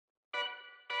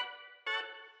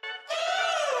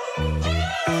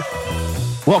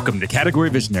Welcome to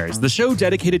Category Visionaries, the show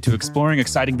dedicated to exploring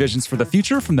exciting visions for the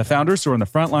future from the founders who are on the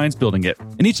front lines building it.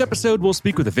 In each episode, we'll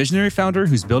speak with a visionary founder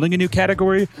who's building a new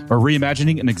category or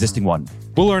reimagining an existing one.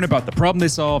 We'll learn about the problem they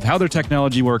solve, how their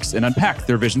technology works, and unpack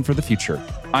their vision for the future.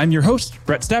 I'm your host,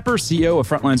 Brett Stapper, CEO of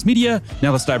Frontlines Media.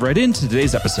 Now let's dive right into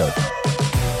today's episode.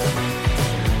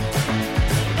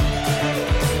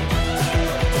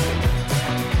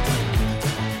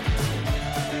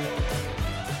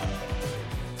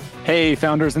 Hey,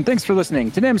 founders, and thanks for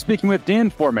listening. Today I'm speaking with Dan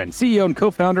Forman, CEO and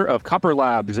co-founder of Copper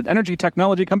Labs, an energy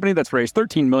technology company that's raised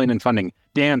 $13 million in funding.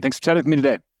 Dan, thanks for chatting with me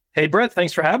today. Hey, Brett,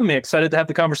 thanks for having me. Excited to have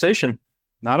the conversation.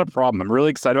 Not a problem. I'm really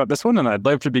excited about this one, and I'd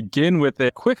love to begin with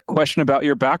a quick question about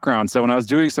your background. So when I was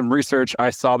doing some research, I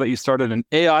saw that you started an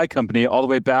AI company all the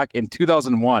way back in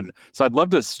 2001. So I'd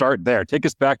love to start there. Take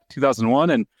us back to 2001,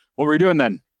 and what were you doing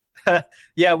then?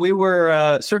 Yeah, we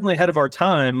were certainly ahead of our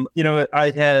time. You know,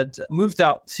 I had moved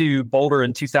out to Boulder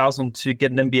in 2000 to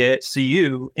get an MBA at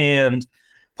CU. And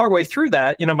partway through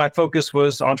that, you know, my focus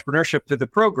was entrepreneurship through the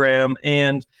program.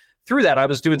 And through that, I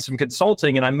was doing some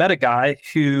consulting and I met a guy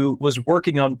who was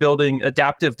working on building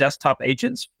adaptive desktop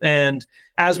agents. And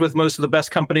as with most of the best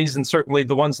companies, and certainly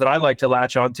the ones that I like to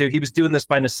latch onto, he was doing this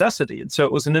by necessity. And so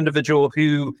it was an individual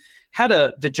who had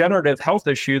a degenerative health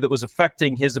issue that was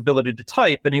affecting his ability to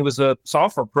type, and he was a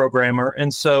software programmer.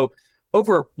 And so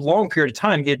over a long period of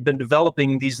time, he had been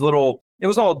developing these little, it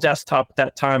was all desktop at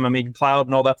that time. I mean, cloud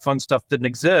and all that fun stuff didn't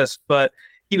exist, but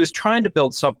he was trying to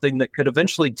build something that could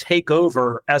eventually take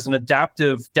over as an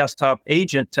adaptive desktop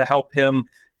agent to help him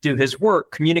do his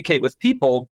work, communicate with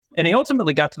people. And he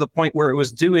ultimately got to the point where it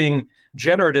was doing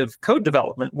generative code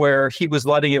development, where he was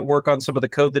letting it work on some of the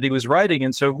code that he was writing.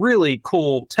 And so really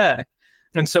cool tech.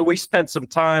 And so we spent some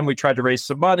time, we tried to raise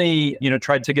some money, you know,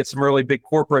 tried to get some really big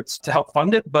corporates to help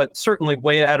fund it, but certainly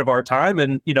way ahead of our time.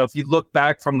 And, you know, if you look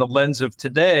back from the lens of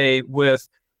today with,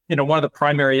 you know, one of the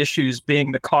primary issues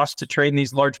being the cost to train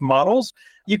these large models,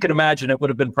 you can imagine it would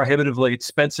have been prohibitively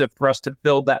expensive for us to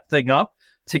build that thing up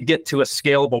to get to a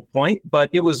scalable point. But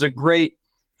it was a great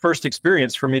first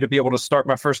experience for me to be able to start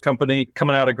my first company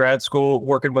coming out of grad school,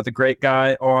 working with a great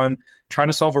guy on trying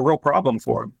to solve a real problem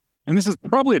for him. And this is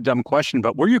probably a dumb question,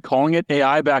 but were you calling it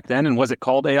AI back then? And was it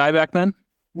called AI back then?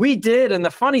 We did. And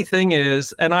the funny thing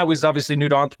is, and I was obviously new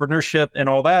to entrepreneurship and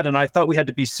all that, and I thought we had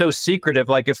to be so secretive.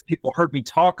 Like if people heard me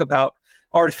talk about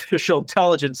artificial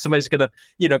intelligence, somebody's going to,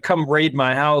 you know, come raid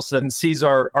my house and seize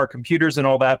our computers and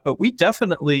all that. But we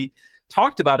definitely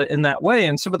talked about it in that way.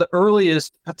 And some of the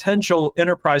earliest potential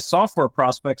enterprise software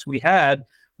prospects we had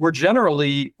were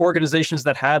generally organizations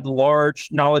that had large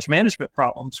knowledge management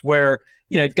problems where,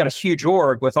 you know, you've got a huge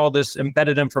org with all this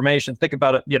embedded information. Think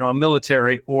about it, you know, a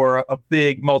military or a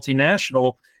big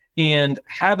multinational, and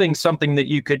having something that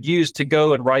you could use to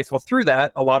go and rifle through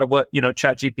that. A lot of what, you know,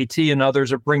 ChatGPT and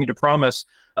others are bringing to promise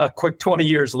a quick 20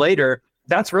 years later,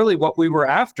 that's really what we were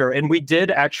after. And we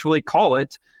did actually call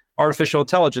it artificial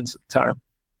intelligence at the time.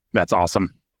 That's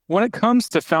awesome. When it comes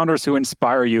to founders who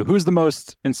inspire you, who's the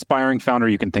most inspiring founder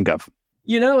you can think of?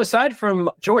 You know, aside from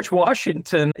George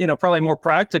Washington, you know, probably more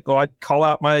practical, I'd call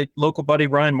out my local buddy,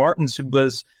 Ryan Martins, who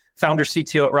was founder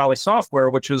CTO at Raleigh Software,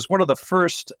 which was one of the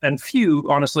first and few,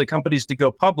 honestly, companies to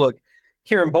go public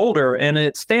here in Boulder. And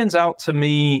it stands out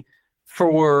to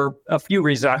for a few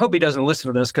reasons. I hope he doesn't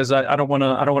listen to this because I don't want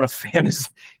to fan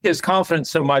his confidence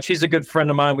so much. He's a good friend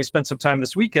of mine. We spent some time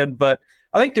this weekend, but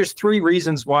I think there's three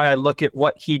reasons why I look at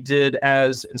what he did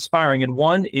as inspiring. And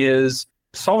one is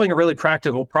solving a really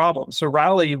practical problem. So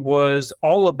Raleigh was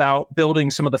all about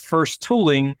building some of the first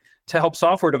tooling to help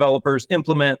software developers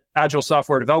implement agile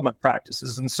software development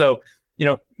practices. And so, you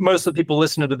know, most of the people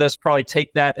listening to this probably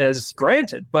take that as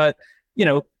granted, but, you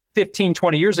know, 15,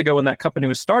 20 years ago when that company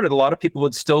was started, a lot of people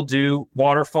would still do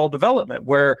waterfall development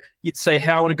where you'd say,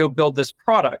 hey, I want to go build this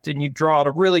product. And you draw out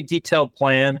a really detailed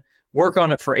plan, work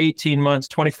on it for 18 months,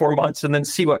 24 months, and then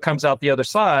see what comes out the other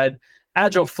side.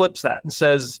 Agile flips that and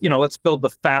says, you know, let's build the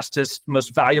fastest,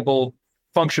 most valuable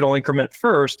functional increment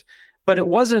first. But it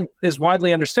wasn't as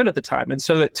widely understood at the time. And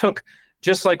so it took,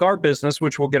 just like our business,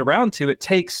 which we'll get around to, it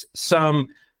takes some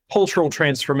cultural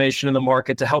transformation in the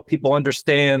market to help people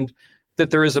understand that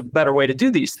there is a better way to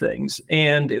do these things.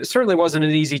 And it certainly wasn't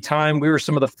an easy time. We were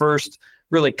some of the first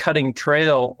really cutting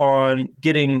trail on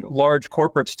getting large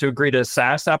corporates to agree to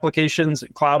SaaS applications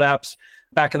and cloud apps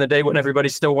back in the day when everybody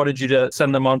still wanted you to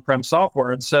send them on-prem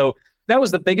software. And so that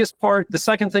was the biggest part. The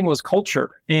second thing was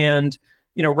culture. And,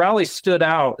 you know, Raleigh stood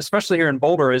out, especially here in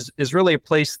Boulder, is really a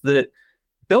place that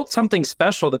built something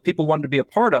special that people wanted to be a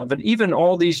part of. And even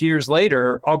all these years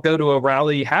later, I'll go to a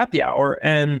Raleigh happy hour,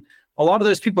 and a lot of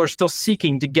those people are still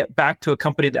seeking to get back to a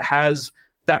company that has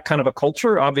that kind of a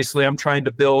culture. Obviously, I'm trying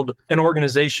to build an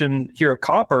organization here at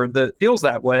Copper that feels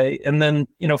that way. And then,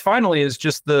 finally is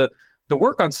just the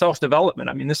work on self-development.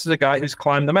 I mean, this is a guy who's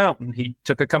climbed the mountain. He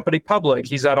took a company public.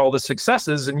 He's had all the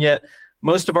successes. And yet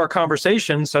most of our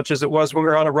conversations, such as it was when we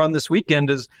were on a run this weekend,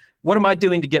 is what am I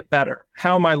doing to get better?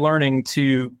 How am I learning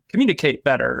to communicate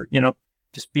better?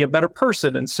 Just be a better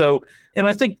person. And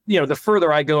I think, the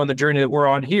further I go on the journey that we're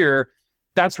on here,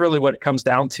 that's really what it comes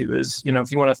down to is,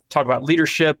 if you want to talk about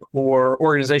leadership or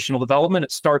organizational development,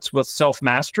 it starts with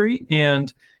self-mastery.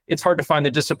 And it's hard to find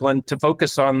the discipline to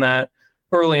focus on that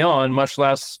early on, much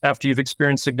less after you've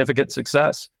experienced significant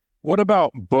success. What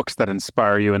about books that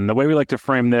inspire you? And the way we like to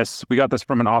frame this, we got this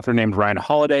from an author named Ryan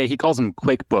Holiday. He calls them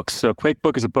Quake books. So Quake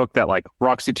book is a book that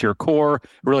rocks you to your core,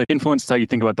 really influences how you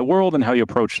think about the world and how you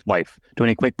approach life. Do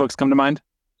any Quake books come to mind?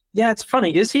 Yeah, it's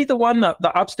funny. Is he the one that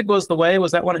The Obstacle is the Way?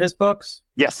 Was that one of his books?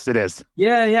 Yes, it is.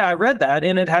 Yeah, I read that.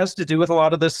 And it has to do with a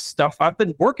lot of this stuff I've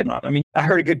been working on. I mean, I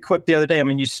heard a good quip the other day. I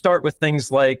mean, you start with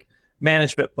things like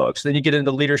management books, then you get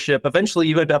into leadership. Eventually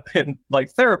you end up in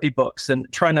therapy books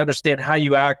and trying to understand how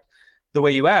you act the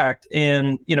way you act.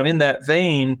 And, in that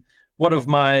vein, one of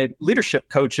my leadership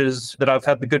coaches that I've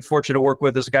had the good fortune to work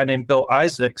with is a guy named Bill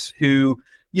Isaacs, who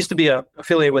used to be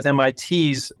affiliated with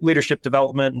MIT's Leadership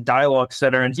Development and Dialogue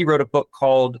Center. And he wrote a book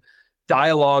called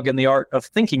Dialogue and the Art of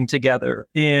Thinking Together.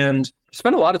 And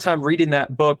spent a lot of time reading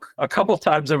that book a couple of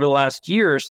times over the last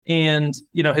years. And,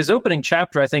 his opening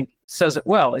chapter, I think, says it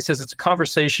well. He says it's a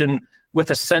conversation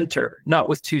with a center, not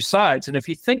with two sides. And if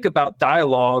you think about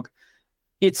dialogue,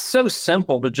 it's so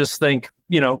simple to just think,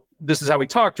 this is how we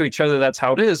talk to each other. That's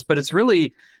how it is. But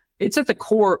it's at the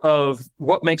core of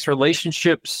what makes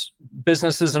relationships,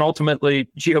 businesses, and ultimately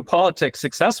geopolitics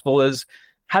successful is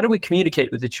how do we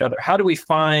communicate with each other? How do we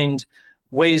find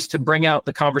ways to bring out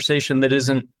the conversation that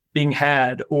isn't being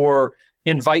had or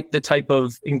invite the type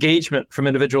of engagement from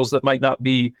individuals that might not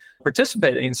be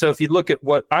participating? And so if you look at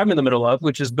what I'm in the middle of,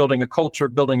 which is building a culture,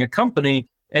 building a company,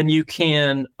 and you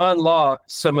can unlock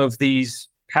some of these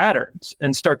patterns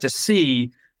and start to see,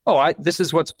 this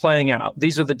is what's playing out.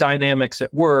 These are the dynamics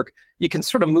at work. You can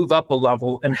sort of move up a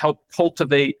level and help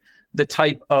cultivate the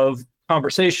type of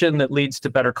conversation that leads to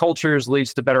better cultures,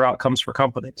 leads to better outcomes for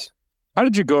companies. How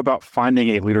did you go about finding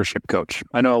a leadership coach?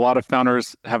 I know a lot of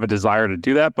founders have a desire to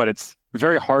do that, but it's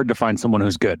very hard to find someone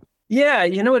who's good. Yeah,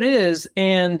 it is.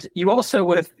 And you also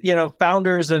with,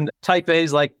 founders and type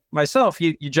A's like myself,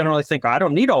 you generally think, I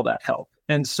don't need all that help.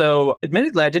 And so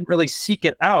admittedly, I didn't really seek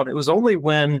it out. It was only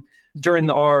when during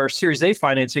our Series A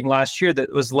financing last year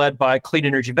that was led by Clean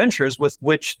Energy Ventures, with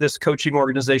which this coaching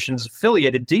organization is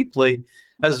affiliated deeply,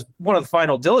 as one of the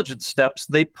final diligence steps,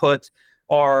 they put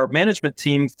our management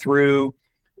team through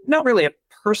not really a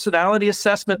personality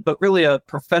assessment, but really a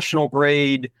professional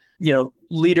grade,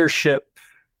 leadership,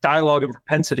 dialogue, and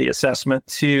propensity assessment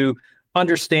to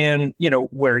understand,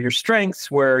 where your strengths,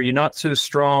 where you're not so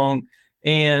strong.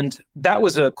 And that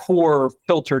was a core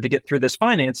filter to get through this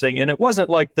financing. And it wasn't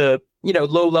like the,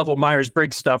 low-level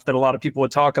Myers-Briggs stuff that a lot of people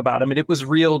would talk about. I mean, it was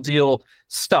real deal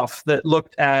stuff that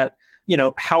looked at,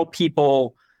 how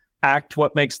people act,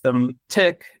 what makes them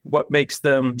tick, what makes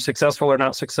them successful or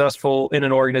not successful in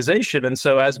an organization. And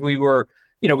so as we were,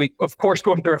 we, of course,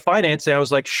 going through a financing, I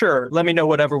was like, sure, let me know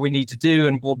whatever we need to do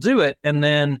and we'll do it. And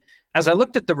then as I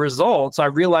looked at the results, I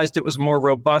realized it was more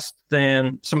robust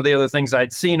than some of the other things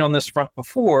I'd seen on this front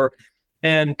before.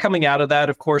 And coming out of that,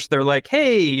 of course, they're like,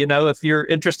 hey, if you're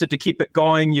interested to keep it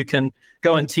going, you can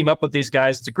go and team up with these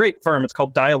guys. It's a great firm. It's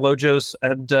called Dialogos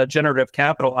and Generative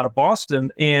Capital out of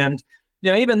Boston. And,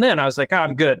 even then I was like,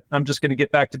 I'm good. I'm just going to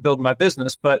get back to building my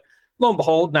business. But lo and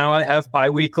behold, now I have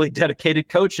biweekly dedicated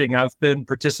coaching. I've been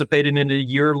participating in a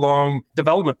year-long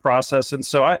development process. And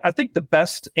so I think the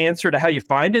best answer to how you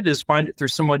find it is find it through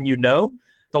someone you know.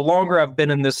 The longer I've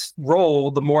been in this role,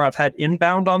 the more I've had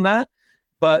inbound on that.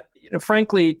 But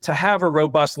frankly, to have a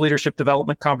robust leadership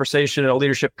development conversation and a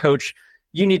leadership coach,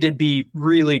 you need to be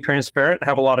really transparent,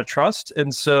 have a lot of trust.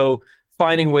 And so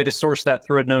finding a way to source that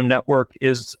through a known network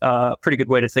is a pretty good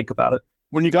way to think about it.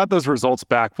 When you got those results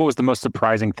back, what was the most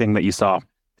surprising thing that you saw?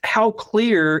 How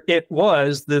clear it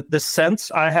was, the sense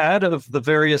I had of the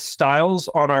various styles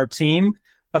on our team,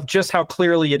 of just how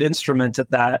clearly it instrumented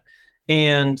that.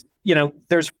 And,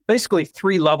 there's basically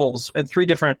 3 levels and 3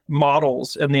 different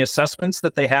models in the assessments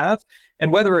that they have.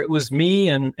 And whether it was me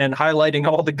and highlighting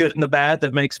all the good and the bad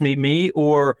that makes me me,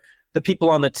 or the people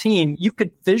on the team, you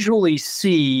could visually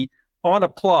see on a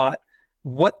plot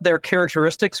what their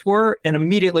characteristics were and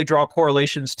immediately draw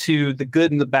correlations to the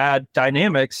good and the bad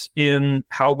dynamics in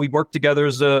how we work together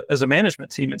as a management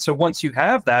team. And so once you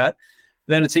have that,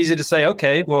 then it's easy to say,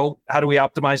 okay, well, how do we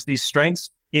optimize these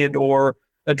strengths? and or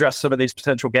address some of these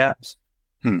potential gaps.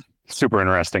 Super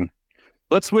interesting.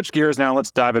 Let's switch gears now. Let's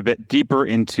dive a bit deeper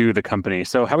into the company.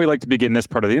 So how we like to begin this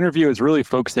part of the interview is really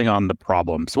focusing on the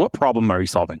problem. So what problem are you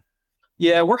solving?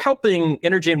 Yeah, we're helping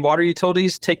energy and water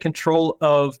utilities take control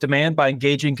of demand by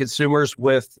engaging consumers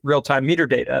with real-time meter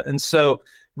data. And so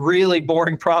really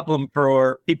boring problem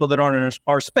for people that aren't in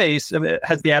our space. It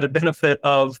has the added benefit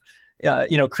of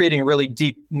creating a really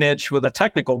deep niche with a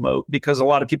technical moat, because a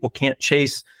lot of people can't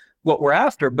chase what we're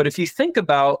after. But if you think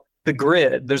about the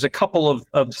grid, there's a couple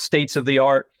of states of the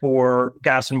art for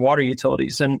gas and water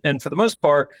utilities. And for the most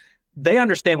part, they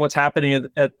understand what's happening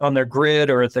on their grid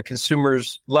or at the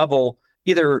consumer's level.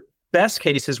 Either best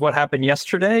case is what happened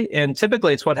yesterday, and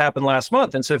typically it's what happened last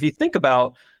month. And so if you think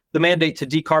about the mandate to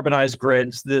decarbonize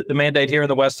grids, the mandate here in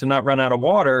the West to not run out of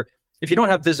water, if you don't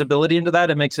have visibility into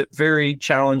that, it makes it very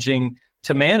challenging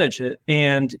to manage it.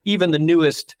 And even the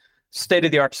newest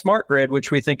state-of-the-art smart grid,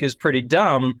 which we think is pretty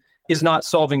dumb, is not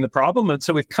solving the problem. And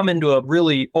so we've come into a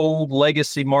really old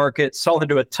legacy market, selling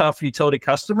to a tough utility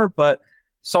customer, but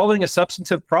solving a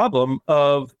substantive problem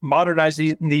of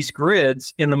modernizing these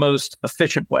grids in the most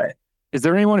efficient way. Is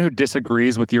there anyone who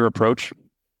disagrees with your approach?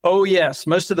 Oh, yes.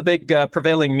 Most of the big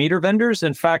prevailing meter vendors.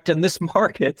 In fact, in this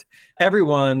market,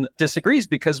 everyone disagrees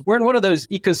because we're in one of those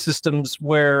ecosystems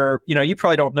where, you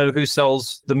probably don't know who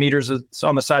sells the meters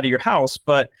on the side of your house,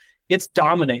 but it's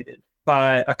dominated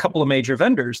by a couple of major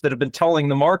vendors that have been telling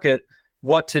the market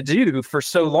what to do for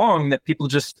so long that people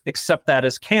just accept that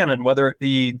as canon, whether it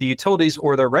be the utilities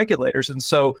or their regulators. And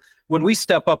so when we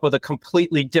step up with a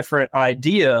completely different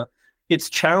idea, it's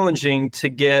challenging to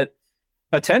get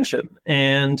attention.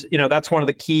 And, that's one of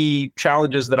the key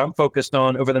challenges that I'm focused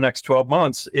on over the next 12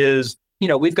 months is,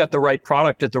 we've got the right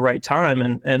product at the right time.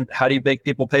 And how do you make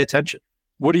people pay attention?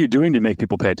 What are you doing to make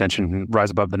people pay attention and rise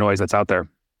above the noise that's out there?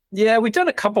 Yeah, we've done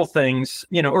a couple things.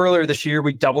 Earlier this year,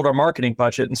 we doubled our marketing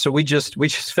budget. And so we just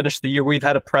finished the year. We've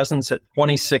had a presence at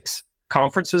 26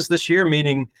 conferences this year,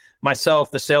 meaning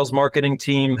myself, the sales marketing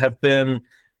team have been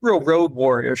real road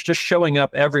warriors, just showing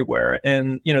up everywhere.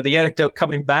 And, the anecdote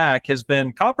coming back has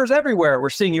been copper's everywhere. We're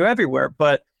seeing you everywhere.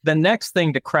 But the next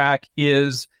thing to crack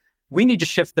is we need to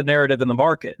shift the narrative in the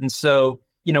market. And so,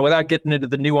 without getting into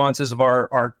the nuances of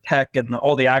our tech and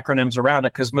all the acronyms around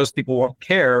it, because most people won't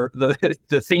care,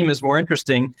 the theme is more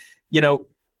interesting.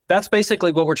 That's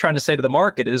basically what we're trying to say to the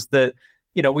market is that,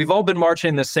 we've all been marching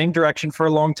in the same direction for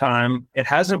a long time. It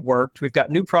hasn't worked. We've got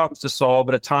new problems to solve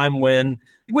at a time when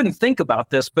you wouldn't think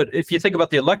about this. But if you think about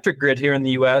the electric grid here in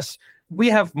the US, we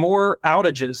have more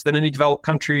outages than any developed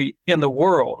country in the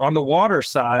world. On the water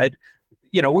side,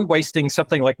 we're wasting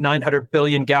something like 900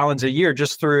 billion gallons a year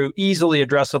just through easily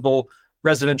addressable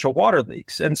residential water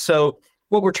leaks. And so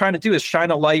what we're trying to do is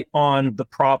shine a light on the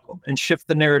problem and shift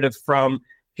the narrative from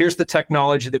here's the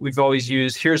technology that we've always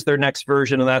used, here's their next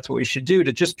version, and that's what we should do,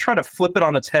 to just try to flip it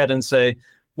on its head and say,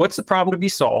 what's the problem to be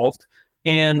solved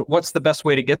and what's the best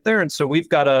way to get there? And so we've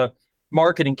got a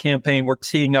marketing campaign we're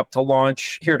teeing up to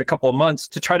launch here in a couple of months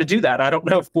to try to do that. I don't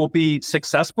know if we'll be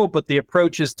successful, but the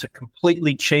approach is to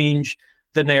completely change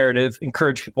the narrative,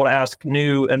 encourage people to ask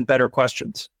new and better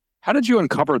questions. How did you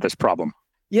uncover this problem?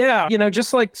 Yeah,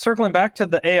 just like circling back to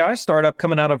the AI startup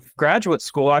coming out of graduate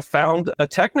school, I found a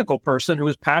technical person who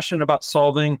was passionate about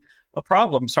solving a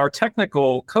problem. So our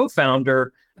technical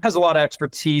co-founder has a lot of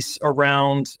expertise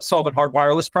around solving hard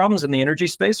wireless problems in the energy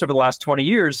space over the last 20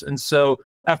 years. And so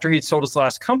after he'd sold his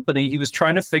last company, he was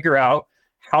trying to figure out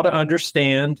how to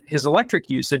understand his electric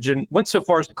usage and went so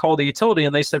far as to call the utility.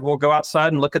 And they said, well, go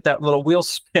outside and look at that little wheel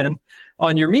spin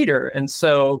on your meter. And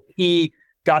so he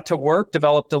got to work,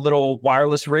 developed a little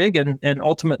wireless rig and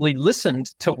ultimately listened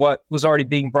to what was already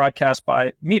being broadcast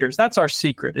by meters. That's our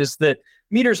secret, is that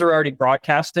meters are already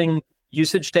broadcasting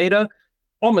usage data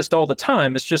almost all the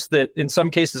time. It's just that in some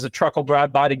cases, a truck will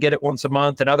drive by to get it once a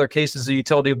month. In other cases, the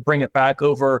utility will bring it back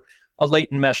over a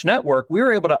latent mesh network. We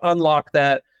were able to unlock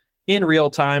that in real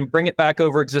time, bring it back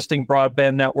over existing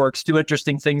broadband networks, do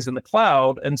interesting things in the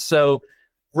cloud. And so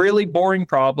really boring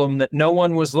problem that no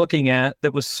one was looking at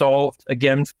that was solved,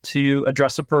 again, to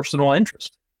address a personal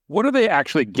interest. What are they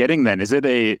actually getting then? Is it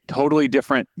a totally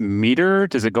different meter?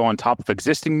 Does it go on top of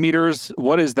existing meters?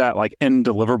 What is that like end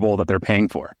deliverable that they're paying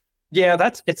for? Yeah,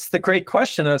 it's the great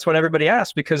question. And that's what everybody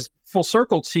asks, because full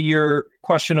circle to your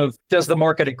question of does the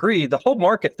market agree? The whole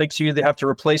market thinks you either have to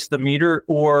replace the meter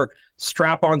or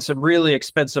strap on some really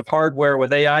expensive hardware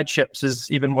with AI chips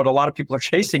is even what a lot of people are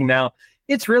chasing now.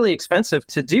 It's really expensive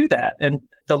to do that. And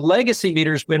the legacy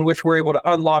meters in which we're able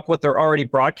to unlock what they're already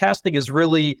broadcasting is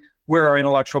really where our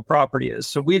intellectual property is.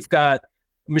 So we've got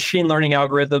machine learning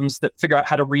algorithms that figure out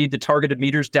how to read the targeted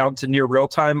meters down to near real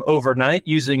time overnight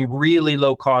using really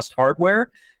low cost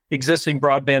hardware, existing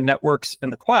broadband networks in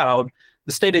the cloud.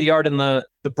 The state of the art in the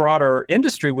broader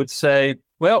industry would say,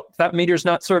 well, if that meter's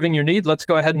not serving your need, let's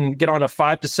go ahead and get on a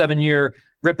 5 to 7 year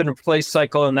rip and replace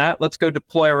cycle in that. Let's go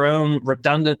deploy our own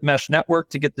redundant mesh network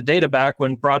to get the data back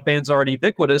when broadband's already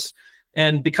ubiquitous.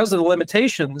 And because of the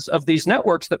limitations of these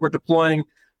networks that we're deploying,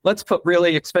 let's put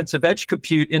really expensive edge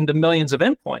compute into millions of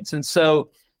endpoints. And so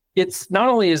it's not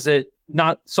only is it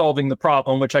not solving the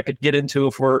problem, which I could get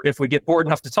into if we get bored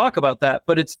enough to talk about that,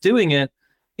 but it's doing it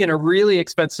in a really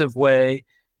expensive way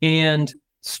and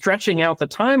stretching out the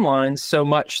timelines so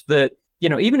much that,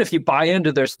 even if you buy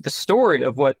into the story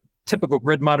of what typical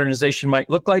grid modernization might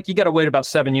look like, you got to wait about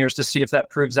 7 years to see if that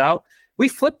proves out. We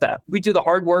flip that. We do the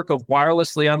hard work of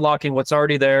wirelessly unlocking what's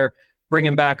already there,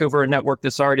 bringing back over a network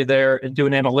that's already there, and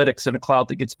doing analytics in a cloud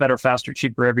that gets better, faster,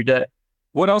 cheaper every day.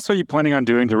 What else are you planning on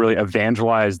doing to really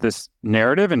evangelize this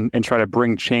narrative and try to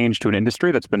bring change to an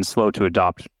industry that's been slow to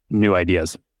adopt new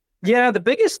ideas? Yeah, the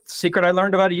biggest secret I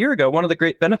learned about a year ago, one of the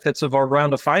great benefits of our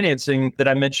round of financing that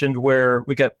I mentioned where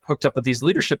we got hooked up with these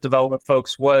leadership development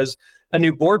folks, was a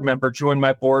new board member joined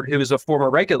my board who is a former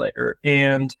regulator.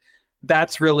 And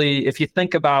that's really, if you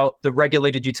think about the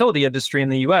regulated utility industry in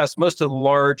the US, most of the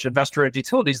large investor-owned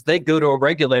utilities, they go to a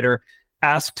regulator,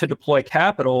 ask to deploy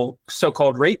capital,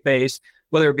 so-called rate base,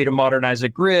 whether it be to modernize a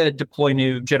grid, deploy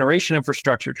new generation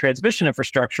infrastructure, transmission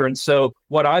infrastructure. And so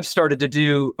what I've started to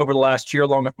do over the last year,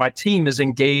 along with my team, is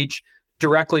engage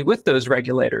directly with those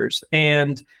regulators.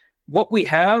 And what we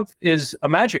have is a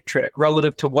magic trick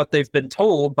relative to what they've been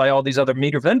told by all these other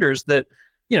meter vendors that,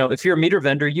 if you're a meter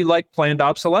vendor, you like planned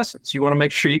obsolescence. You want to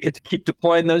make sure you get to keep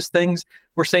deploying those things.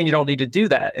 We're saying you don't need to do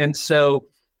that. And so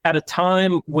at a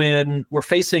time when we're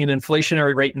facing an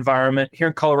inflationary rate environment, here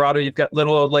in Colorado, you've got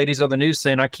little old ladies on the news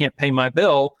saying, I can't pay my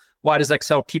bill. Why does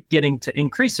Xcel keep getting to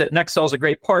increase it? And Xcel is a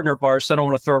great partner of ours, so I don't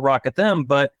want to throw a rock at them,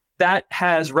 but that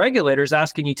has regulators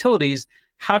asking utilities,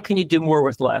 how can you do more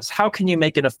with less? How can you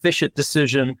make an efficient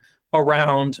decision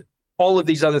around all of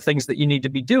these other things that you need to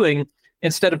be doing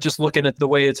instead of just looking at the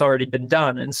way it's already been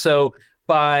done? And so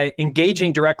by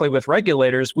engaging directly with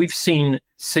regulators, we've seen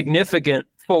significant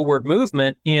forward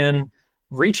movement in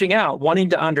reaching out, wanting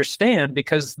to understand,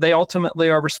 because they ultimately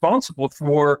are responsible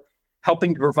for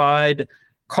helping to provide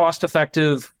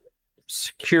cost-effective,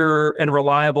 secure, and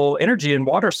reliable energy and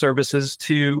water services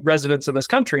to residents in this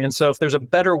country. And so if there's a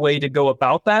better way to go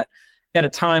about that at a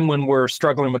time when we're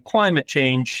struggling with climate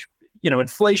change,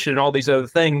 inflation and all these other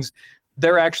things,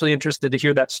 they're actually interested to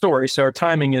hear that story. So our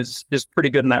timing is pretty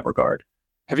good in that regard.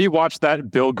 Have you watched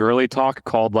that Bill Gurley talk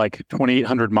called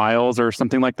 2800 miles or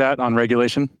something like that on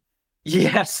regulation?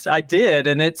 Yes, I did.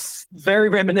 And it's very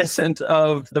reminiscent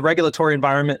of the regulatory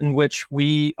environment in which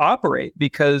we operate,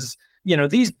 because,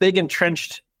 these big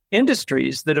entrenched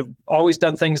industries that have always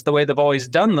done things the way they've always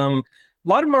done them, a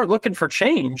lot of them are looking for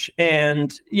change.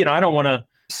 And, I don't want to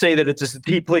say that it's as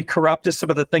deeply corrupt as some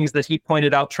of the things that he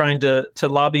pointed out trying to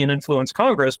lobby and influence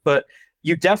Congress, but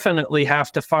you definitely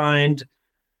have to find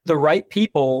the right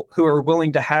people who are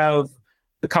willing to have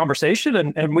the conversation.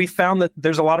 And we found that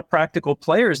there's a lot of practical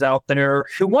players out there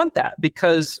who want that,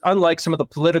 because unlike some of the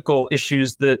political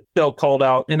issues that Bill called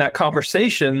out in that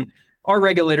conversation, our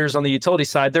regulators on the utility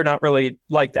side, they're not really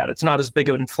like that. It's not as big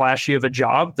and flashy of a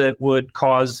job that would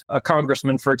cause a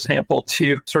congressman, for example,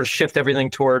 to sort of shift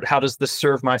everything toward how does this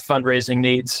serve my fundraising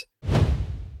needs.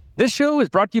 This show is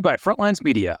brought to you by Frontlines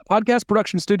Media, a podcast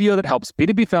production studio that helps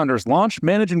B2B founders launch,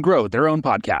 manage, and grow their own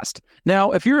podcast.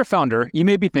 Now, if you're a founder, you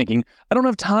may be thinking, I don't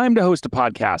have time to host a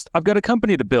podcast. I've got a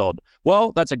company to build.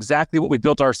 Well, that's exactly what we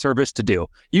built our service to do.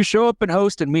 You show up and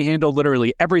host, and we handle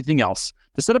literally everything else.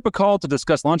 To set up a call to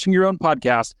discuss launching your own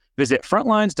podcast, visit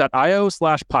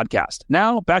frontlines.io/podcast.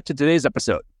 Now, back to today's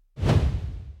episode.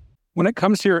 When it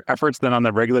comes to your efforts then on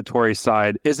the regulatory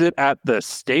side, is it at the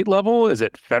state level? Is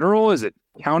it federal? Is it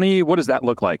county? What does that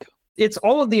look like? It's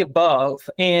all of the above.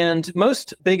 And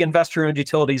most big investor-owned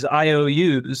utilities,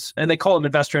 IOUs, and they call them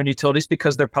investor-owned utilities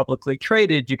because they're publicly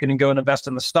traded. You can go and invest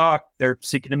in the stock. They're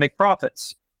seeking to make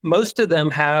profits. Most of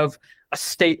them have a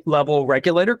state-level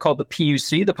regulator called the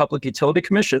PUC, the Public Utility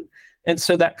Commission. And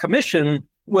so that commission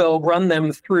will run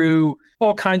them through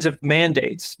all kinds of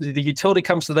mandates. The utility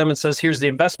comes to them and says, here's the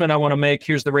investment I want to make,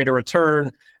 here's the rate of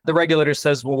return. The regulator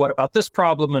says, well, what about this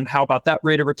problem? And how about that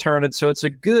rate of return? And so it's a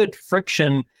good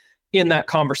friction in that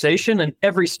conversation, and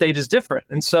every state is different.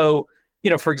 And so,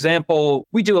 for example,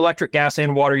 we do electric, gas,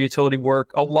 and water utility work.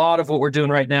 A lot of what we're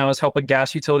doing right now is helping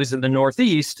gas utilities in the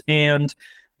Northeast. And,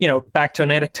 back to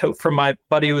an anecdote from my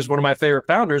buddy who was one of my favorite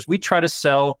founders, we try to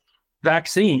sell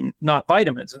vaccine, not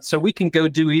vitamins. And so we can go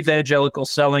do evangelical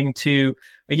selling to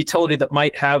a utility that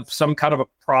might have some kind of a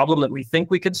problem that we think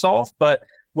we could solve. But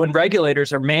when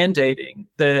regulators are mandating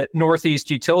that Northeast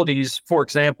utilities, for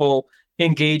example,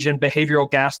 engage in behavioral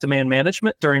gas demand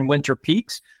management during winter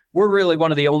peaks, we're really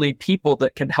one of the only people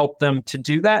that can help them to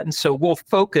do that. And so we'll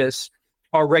focus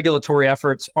our regulatory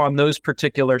efforts on those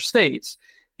particular states.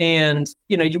 And,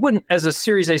 you wouldn't, as a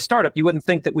Series A startup, you wouldn't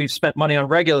think that we've spent money on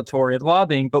regulatory and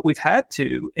lobbying, but we've had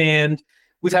to. And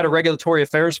we've had a regulatory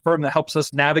affairs firm that helps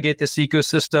us navigate this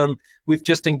ecosystem. We've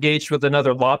just engaged with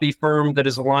another lobby firm that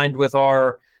is aligned with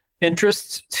our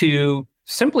interests to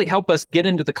simply help us get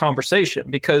into the conversation,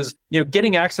 because,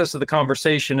 getting access to the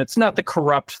conversation, it's not the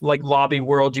corrupt like lobby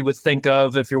world you would think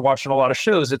of if you're watching a lot of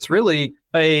shows. It's really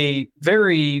a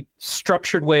very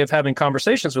structured way of having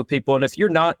conversations with people. And if you're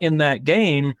not in that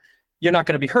game, you're not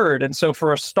going to be heard. And so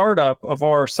for a startup of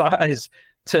our size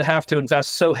to have to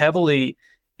invest so heavily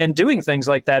in doing things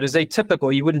like that is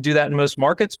atypical. You wouldn't do that in most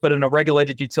markets, but in a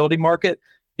regulated utility market,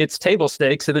 it's table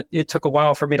stakes. And it took a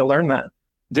while for me to learn that.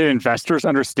 Did investors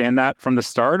understand that from the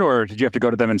start, or did you have to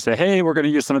go to them and say, hey, we're going to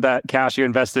use some of that cash you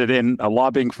invested in a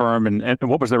lobbying firm? And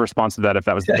what was their response to that, if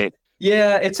that was the case?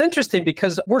 Yeah, it's interesting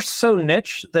because we're so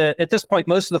niche that at this point,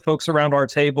 most of the folks around our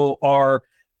table are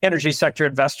energy sector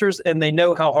investors, and they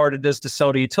know how hard it is to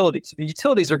sell to utilities. The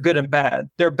utilities are good and bad.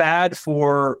 They're bad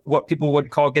for what people would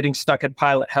call getting stuck in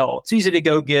pilot hell. It's easy to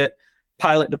go get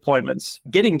pilot deployments.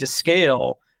 Getting to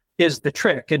scale is the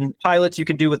trick. And pilots you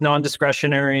can do with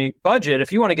non-discretionary budget.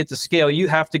 If you want to get to scale, you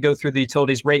have to go through the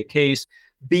utilities rate case,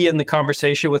 be in the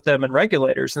conversation with them and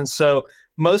regulators. And so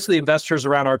most of the investors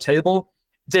around our table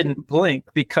didn't blink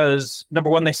because, number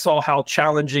one, they saw how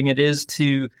challenging it is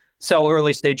to sell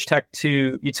early stage tech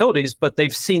to utilities, but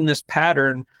they've seen this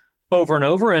pattern over and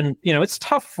over. And, it's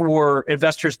tough for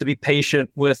investors to be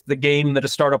patient with the game that a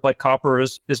startup like Copper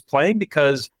is playing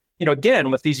because, again,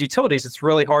 with these utilities, it's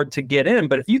really hard to get in.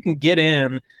 But if you can get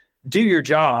in, do your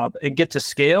job, and get to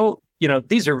scale,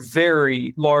 these are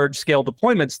very large scale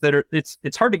deployments that are,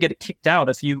 it's hard to get it kicked out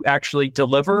if you actually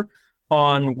deliver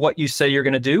on what you say you're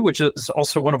going to do, which is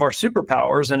also one of our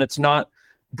superpowers. And it's not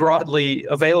broadly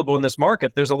available in this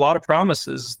market. There's a lot of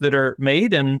promises that are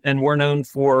made, and we're known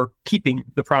for keeping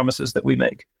the promises that we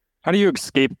make. How do you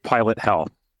escape pilot hell?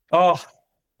 Oh,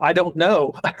 I don't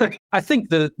know. I think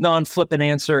the non-flippant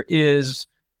answer is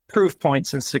proof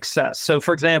points and success. So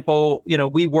for example,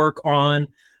 we work on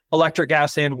electric,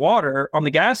 gas, and water. On the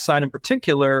gas side in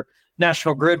particular,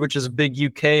 National Grid, which is a big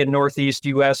UK and Northeast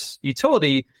US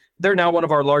utility, they're now one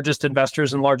of our largest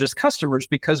investors and largest customers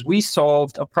because we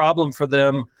solved a problem for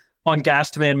them on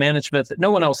gas demand management that no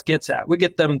one else gets at. We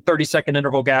get them 30-second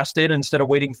interval gas data instead of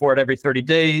waiting for it every 30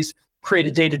 days, create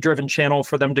a data-driven channel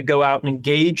for them to go out and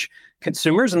engage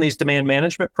consumers in these demand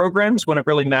management programs when it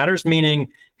really matters, meaning,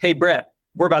 hey, Brett,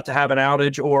 we're about to have an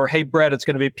outage, or hey, Brett, it's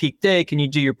going to be a peak day. Can you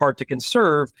do your part to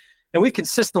conserve? And we've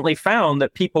consistently found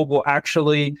that people will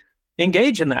actually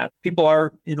engage in that. People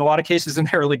are, in a lot of cases,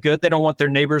 inherently good. They don't want their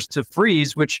neighbors to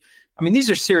freeze, which, these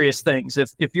are serious things.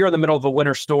 If you're in the middle of a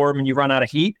winter storm and you run out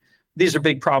of heat, these are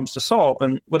big problems to solve.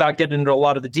 And without getting into a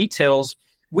lot of the details,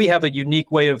 we have a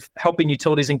unique way of helping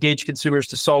utilities engage consumers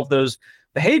to solve those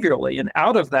behaviorally. And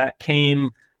out of that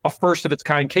came a first of its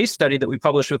kind case study that we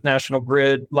published with National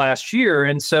Grid last year.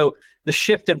 And so the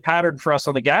shift in pattern for us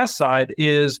on the gas side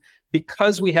is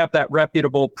because we have that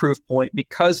reputable proof point,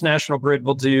 because National Grid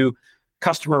will do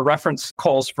customer reference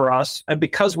calls for us, and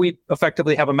because we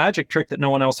effectively have a magic trick that no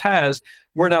one else has,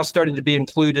 we're now starting to be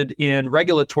included in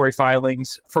regulatory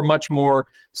filings for much more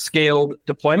scaled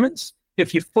deployments.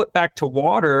 If you flip back to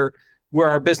water, where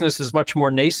our business is much more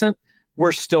nascent,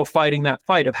 we're still fighting that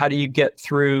fight of how do you get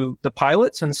through the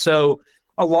pilots. And so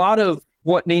a lot of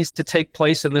what needs to take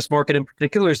place in this market in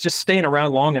particular is just staying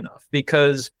around long enough,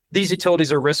 because these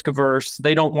utilities are risk averse.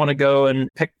 They don't want to go and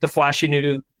pick the flashy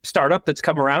new startup that's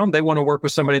come around. They want to work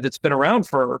with somebody that's been around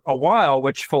for a while,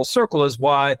 which full circle is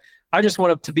why I just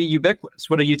want it to be ubiquitous.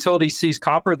 When a utility sees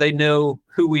Copper, they know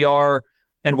who we are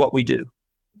and what we do.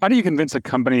 How do you convince a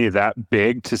company that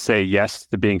big to say yes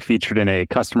to being featured in a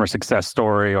customer success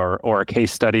story or a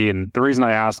case study? And the reason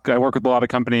I ask, I work with a lot of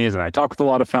companies and I talk with a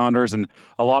lot of founders, and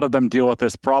a lot of them deal with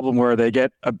this problem where they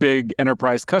get a big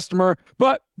enterprise customer,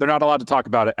 but they're not allowed to talk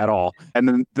about it at all. And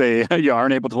then they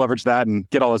aren't able to leverage that and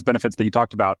get all those benefits that you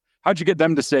talked about. How'd you get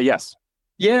them to say yes?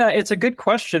 Yeah, it's a good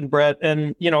question, Brett.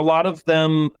 And, a lot of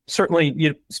them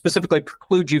certainly specifically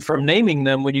preclude you from naming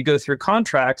them when you go through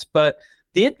contracts. But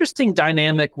the interesting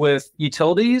dynamic with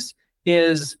utilities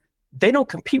is they don't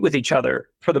compete with each other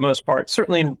for the most part.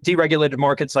 Certainly in deregulated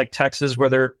markets like Texas, where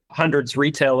there are hundreds of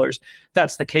retailers,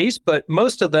 that's the case. But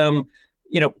most of them,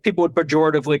 people would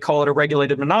pejoratively call it a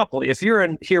regulated monopoly. If you're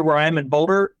in here where I am in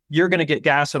Boulder, you're going to get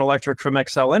gas and electric from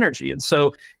Xcel Energy. And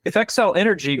so if Xcel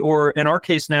Energy, or in our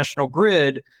case, National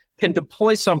Grid, can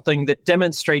deploy something that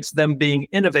demonstrates them being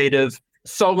innovative,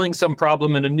 solving some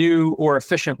problem in a new or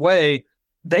efficient way,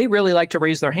 they really like to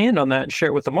raise their hand on that and share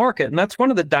it with the market. And that's one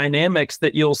of the dynamics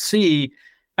that you'll see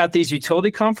at these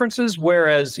utility conferences,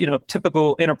 whereas,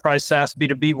 typical enterprise SaaS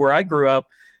B2B where I grew up,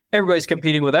 everybody's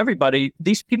competing with everybody.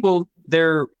 These people,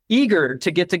 they're eager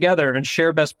to get together and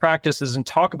share best practices and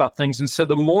talk about things. And so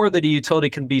the more that a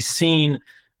utility can be seen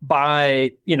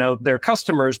by, their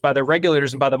customers, by their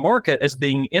regulators, and by the market as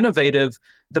being innovative,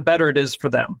 the better it is for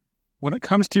them. When it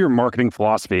comes to your marketing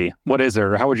philosophy, what is it,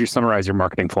 or how would you summarize your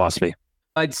marketing philosophy?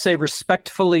 I'd say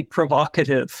respectfully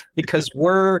provocative, because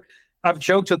I've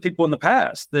joked with people in the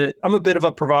past that I'm a bit of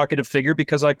a provocative figure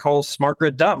because I call smart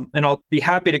grid dumb, and I'll be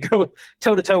happy to go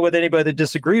toe to toe with anybody that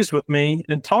disagrees with me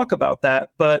and talk about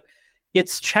that. But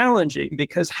it's challenging,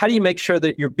 because how do you make sure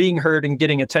that you're being heard and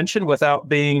getting attention without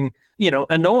being,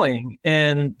 annoying?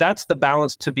 And that's the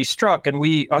balance to be struck. And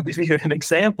I'll give you an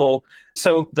example.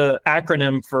 So the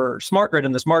acronym for smart grid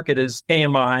in this market is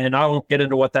AMI, and I won't get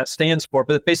into what that stands for,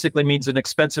 but it basically means an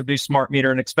expensive new smart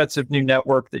meter, an expensive new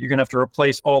network that you're going to have to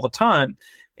replace all the time.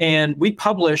 And we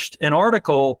published an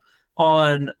article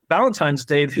on Valentine's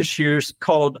Day this year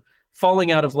called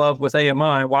Falling Out of Love with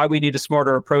AMI, Why We Need a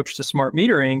Smarter Approach to Smart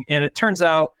Metering. And it turns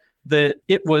out that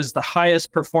it was the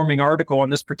highest performing article on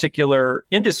this particular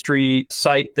industry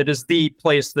site that is the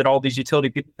place that all these utility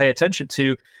people pay attention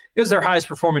to. It was their highest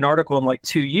performing article in like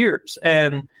 2 years.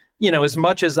 And, as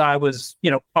much as I was,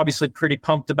 obviously pretty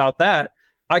pumped about that,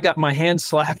 I got my hand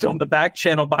slapped on the back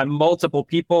channel by multiple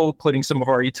people, including some of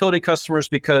our utility customers,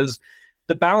 because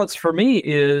the balance for me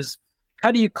is, how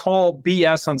do you call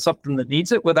BS on something that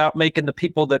needs it without making the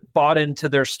people that bought into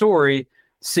their story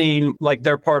seem like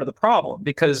they're part of the problem?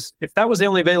 Because if that was the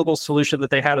only available solution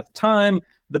that they had at the time,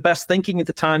 the best thinking at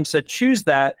the time said choose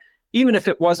that, even if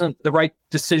it wasn't the right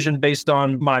decision based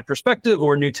on my perspective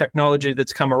or new technology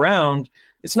that's come around.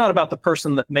 It's not about the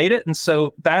person that made it. And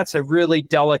so that's a really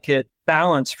delicate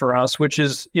balance for us, which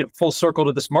is full circle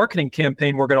to this marketing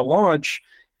campaign we're going to launch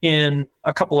in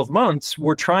a couple of months.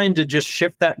 We're trying to just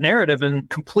shift that narrative and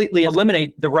completely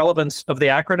eliminate the relevance of the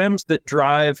acronyms that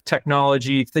drive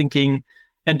technology thinking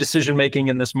and decision-making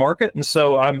in this market. And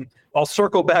so I'll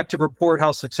circle back to report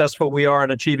how successful we are in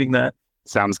achieving that.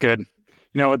 Sounds good.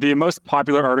 The most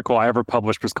popular article I ever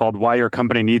published was called Why Your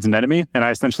Company Needs an Enemy. And I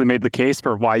essentially made the case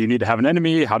for why you need to have an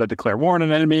enemy, how to declare war on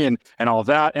an enemy, and all of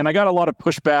that. And I got a lot of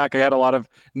pushback. I had a lot of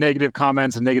negative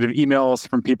comments and negative emails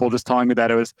from people just telling me that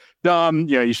it was dumb.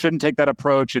 You shouldn't take that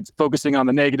approach. It's focusing on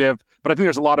the negative. But I think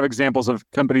there's a lot of examples of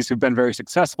companies who've been very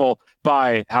successful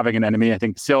by having an enemy. I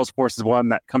think Salesforce is one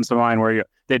that comes to mind where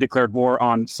they declared war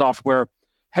on software.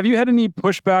 Have you had any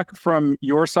pushback from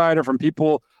your side or from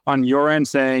people on your end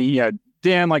saying,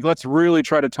 Dan, let's really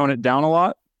try to tone it down a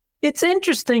lot? It's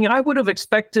interesting. I would have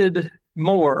expected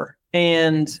more.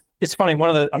 And it's funny.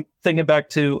 I'm thinking back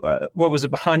to, what was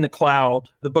it, Behind the Cloud,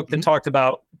 the book that talked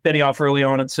about Benioff early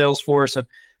on at Salesforce and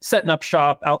setting up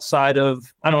shop outside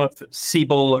of, I don't know if it's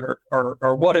Siebel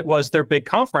or what it was, their big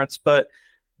conference, but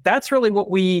that's really what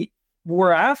we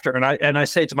were after. And I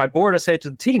say it to my board, I say it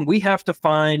to the team, we have to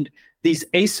find these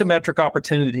asymmetric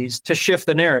opportunities to shift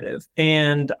the narrative.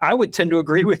 And I would tend to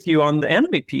agree with you on the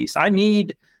enemy piece. I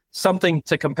need something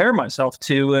to compare myself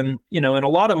to. And, in a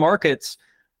lot of markets,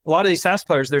 a lot of these SaaS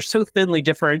players, they're so thinly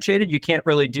differentiated, you can't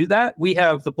really do that. We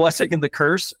have the blessing and the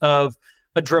curse of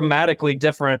a dramatically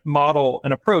different model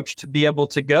and approach to be able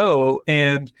to go.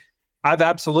 And I've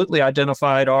absolutely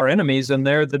identified our enemies, and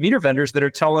they're the meter vendors that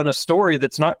are telling a story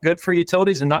that's not good for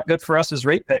utilities and not good for us as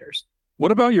ratepayers.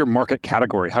 What about your market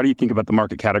category? How do you think about the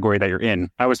market category that you're in?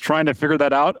 I was trying to figure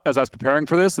that out as I was preparing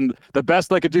for this, and the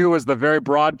best I could do was the very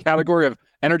broad category of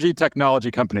energy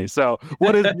technology companies. So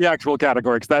what is the actual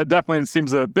category? Because that definitely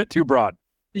seems a bit too broad.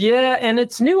 Yeah, and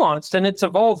it's nuanced and it's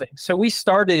evolving. So we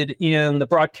started in the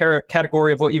broad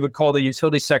category of what you would call the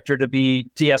utility sector to be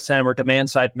DSM, or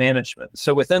demand side management.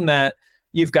 So within that,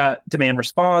 you've got demand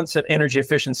response and energy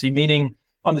efficiency, meaning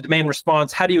on the demand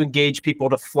response, how do you engage people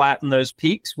to flatten those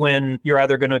peaks when you're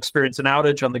either going to experience an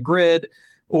outage on the grid,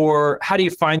 or how do you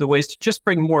find the ways to just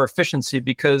bring more efficiency?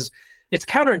 Because it's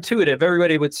counterintuitive.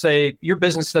 Everybody would say your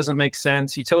business doesn't make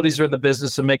sense. Utilities are in the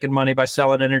business of making money by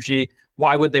selling energy.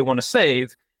 Why would they want to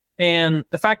save? And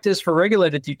the fact is, for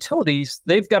regulated utilities,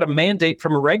 they've got a mandate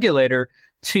from a regulator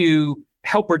to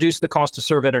help reduce the cost to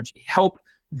serve energy, help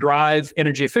drive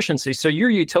energy efficiency. So your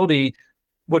utility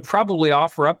would probably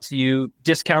offer up to you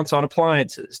discounts on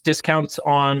appliances, discounts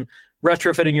on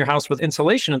retrofitting your house with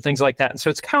insulation and things like that. And so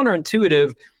it's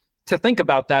counterintuitive to think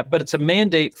about that, but it's a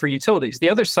mandate for utilities. The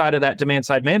other side of that demand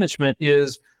side management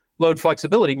is load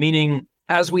flexibility, meaning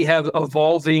as we have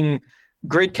evolving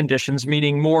grid conditions,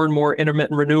 meaning more and more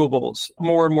intermittent renewables,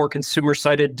 more and more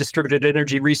consumer-sided distributed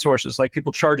energy resources, like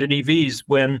people charging EVs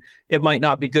when it might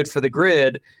not be good for the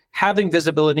grid, having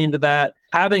visibility into that,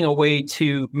 having a way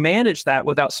to manage that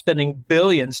without spending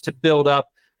billions to build up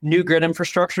new grid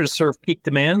infrastructure to serve peak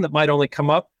demand that might only come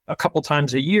up a couple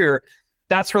times a year.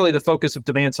 That's really the focus of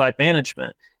demand side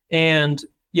management. And,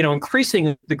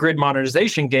 increasing the grid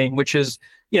modernization game, which is,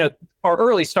 our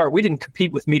early start, we didn't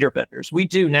compete with meter vendors. We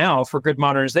do now for grid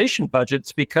modernization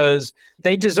budgets because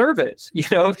they deserve it.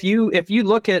 If you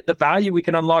look at the value we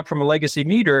can unlock from a legacy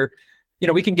meter,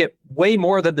 we can get way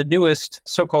more than the newest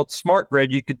so-called smart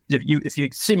grid. If you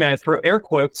see me, I throw air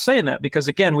quotes saying that because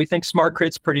again, we think smart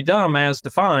grid's pretty dumb as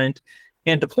defined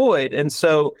and deployed. And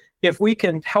so if we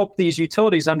can help these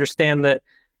utilities understand that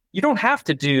you don't have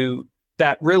to do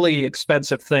that really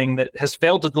expensive thing that has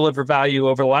failed to deliver value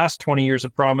over the last 20 years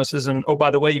of promises. And oh,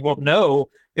 by the way, you won't know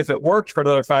if it worked for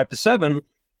another 5 to 7.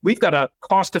 We've got a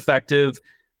cost-effective,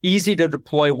 easy to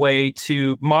deploy way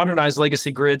to modernize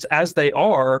legacy grids as they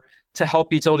are to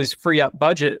help utilities free up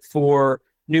budget for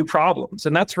new problems.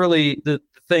 And that's really the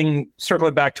thing,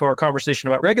 circling back to our conversation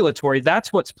about regulatory,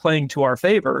 that's what's playing to our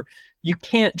favor. You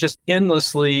can't just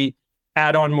endlessly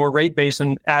add on more rate base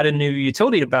and add in new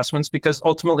utility investments because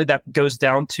ultimately that goes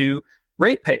down to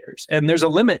ratepayers. And there's a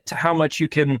limit to how much you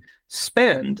can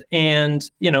spend. And,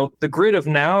 the grid of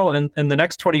now and the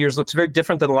next 20 years looks very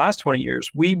different than the last 20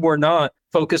 years. We were not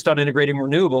focused on integrating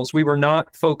renewables. We were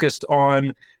not focused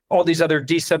on all these other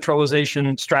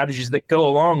decentralization strategies that go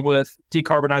along with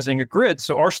decarbonizing a grid.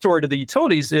 So our story to the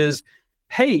utilities is,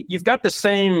 hey, you've got the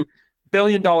same $1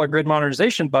 billion grid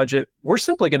modernization budget. We're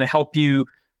simply going to help you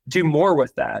do more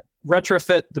with that.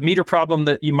 Retrofit the meter problem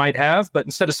that you might have, but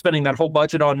instead of spending that whole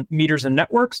budget on meters and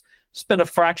networks, spend a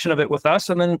fraction of it with us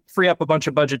and then free up a bunch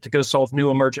of budget to go solve new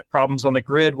emergent problems on the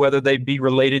grid, whether they be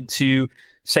related to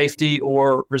safety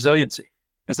or resiliency.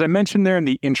 As I mentioned there in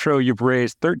the intro, you've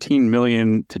raised $13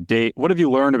 million to date. What have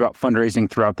you learned about fundraising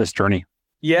throughout this journey?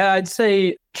 Yeah, I'd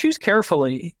say choose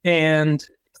carefully. And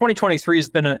 2023 has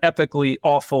been an epically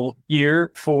awful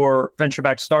year for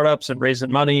venture-backed startups and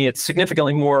raising money. It's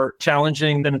significantly more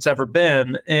challenging than it's ever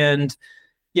been. And,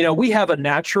 we have a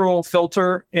natural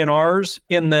filter in ours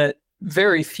in that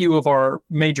very few of our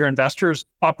major investors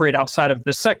operate outside of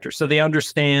this sector. So they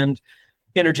understand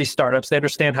energy startups. They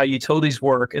understand how utilities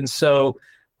work. And so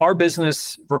our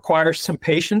business requires some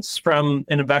patience from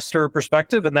an investor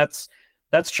perspective. And that's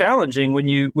challenging when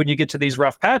you get to these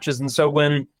rough patches. And so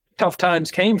when tough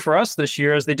times came for us this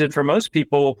year, as they did for most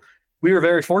people, we were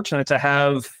very fortunate to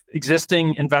have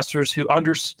existing investors who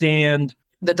understand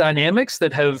the dynamics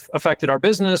that have affected our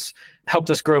business, helped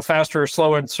us grow faster or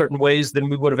slower in certain ways than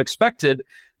we would have expected,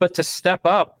 but to step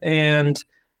up and,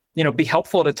 be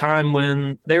helpful at a time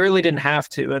when they really didn't have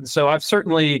to. And so I've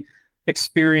certainly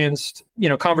experienced,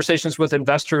 conversations with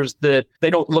investors that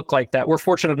they don't look like that. We're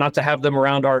fortunate not to have them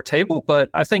around our table, but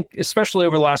I think especially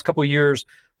over the last couple of years,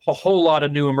 a whole lot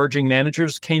of new emerging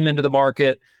managers came into the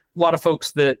market, a lot of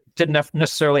folks that didn't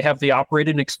necessarily have the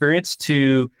operating experience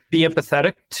to be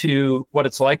empathetic to what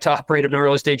it's like to operate an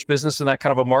early stage business in that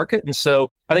kind of a market. And so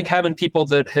I think having people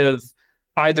that have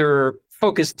either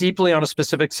focused deeply on a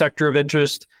specific sector of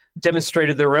interest,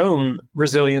 demonstrated their own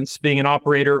resilience being an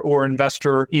operator or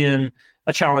investor in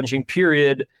a challenging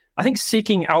period, I think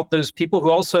seeking out those people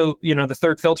who also, the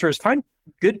third filter is find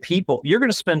good people. You're going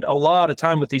to spend a lot of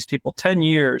time with these people, 10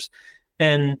 years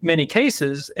in many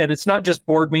cases. And it's not just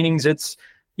board meetings, it's,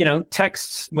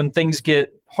 texts when things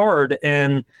get hard.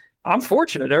 And I'm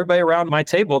fortunate, everybody around my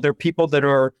table, they're people that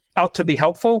are out to be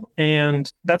helpful.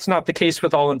 And that's not the case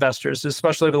with all investors,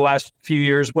 especially over the last few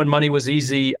years when money was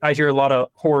easy. I hear a lot of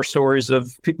horror stories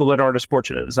of people that aren't as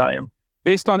fortunate as I am.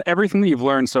 Based on everything that you've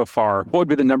learned so far, what would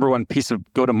be the number one piece of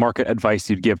go-to-market advice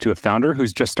you'd give to a founder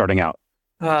who's just starting out?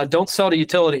 Don't sell to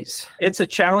utilities. It's a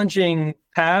challenging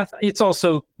path. It's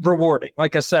also rewarding.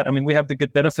 Like I said, we have the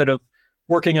good benefit of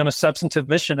working on a substantive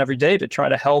mission every day to try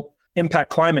to help impact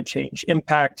climate change,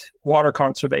 impact water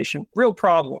conservation, real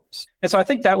problems. And so I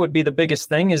think that would be the biggest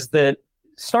thing is that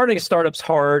starting a startup's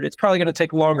hard. It's probably going to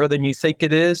take longer than you think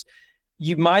it is.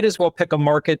 You might as well pick a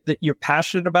market that you're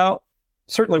passionate about.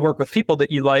 Certainly work with people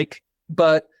that you like,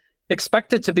 but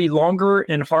expect it to be longer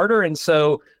and harder. And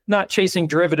so not chasing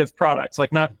derivative products,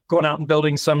 like not going out and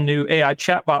building some new AI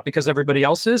chatbot because everybody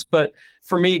else is. But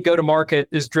for me, go-to-market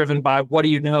is driven by what do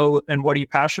you know and what are you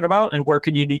passionate about and where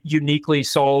can you uniquely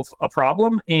solve a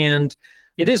problem. And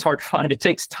it is hard to find. It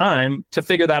takes time to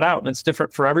figure that out, and it's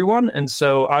different for everyone. And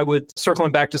so I would,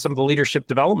 circling back to some of the leadership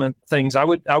development things, I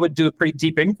would do a pretty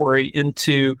deep inquiry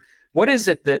into what is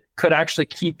it that could actually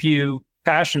keep you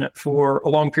passionate for a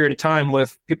long period of time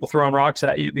with people throwing rocks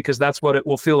at you, because that's what it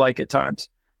will feel like at times.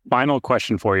 Final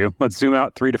question for you. Let's zoom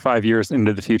out 3 to 5 years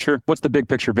into the future. What's the big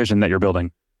picture vision that you're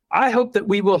building? I hope that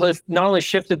we will have not only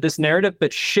shifted this narrative,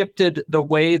 but shifted the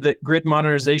way that grid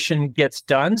modernization gets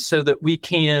done so that we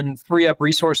can free up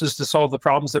resources to solve the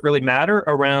problems that really matter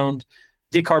around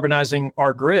decarbonizing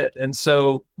our grid. And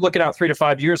so looking out 3 to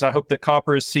 5 years, I hope that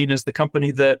copper is seen as the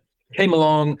company that came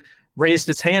along, raised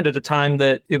its hand at a time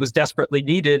that it was desperately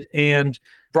needed, and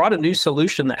brought a new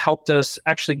solution that helped us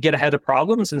actually get ahead of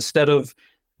problems instead of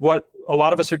what a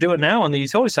lot of us are doing now in the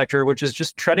utility sector, which is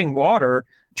just treading water,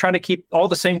 trying to keep all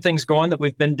the same things going that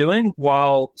we've been doing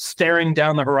while staring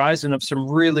down the horizon of some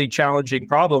really challenging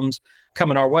problems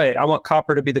coming our way. I want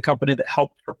copper to be the company that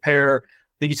helped prepare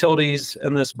the utilities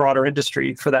and this broader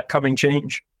industry for that coming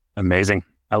change. Amazing.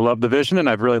 I love the vision, and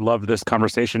I've really loved this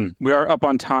conversation. We are up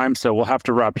on time, so we'll have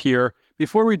to wrap here.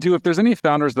 Before we do, if there's any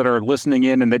founders that are listening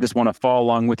in and they just want to follow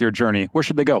along with your journey, where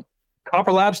should they go?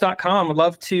 Copperlabs.com. I'd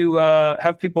love to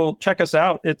have people check us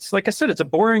out. It's like I said, it's a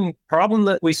boring problem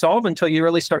that we solve until you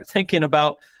really start thinking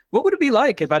about what would it be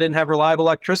like if I didn't have reliable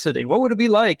electricity? What would it be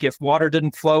like if water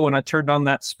didn't flow when I turned on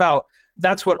that spout?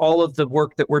 That's what all of the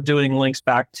work that we're doing links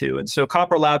back to. And so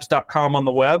copperlabs.com on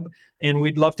the web, and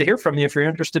we'd love to hear from you if you're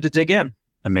interested to dig in.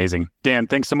 Amazing. Dan,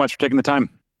 thanks so much for taking the time.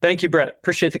 Thank you, Brett.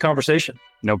 Appreciate the conversation.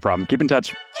 No problem. Keep in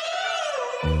touch.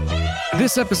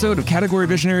 This episode of Category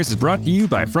Visionaries is brought to you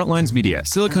by Frontlines Media,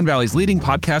 Silicon Valley's leading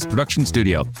podcast production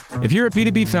studio. If you're a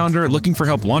B2B founder looking for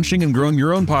help launching and growing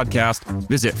your own podcast,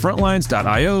 visit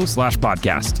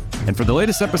frontlines.io/podcast. And for the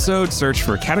latest episode, search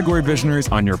for Category Visionaries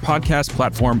on your podcast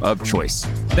platform of choice.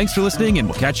 Thanks for listening, and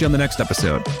we'll catch you on the next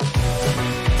episode.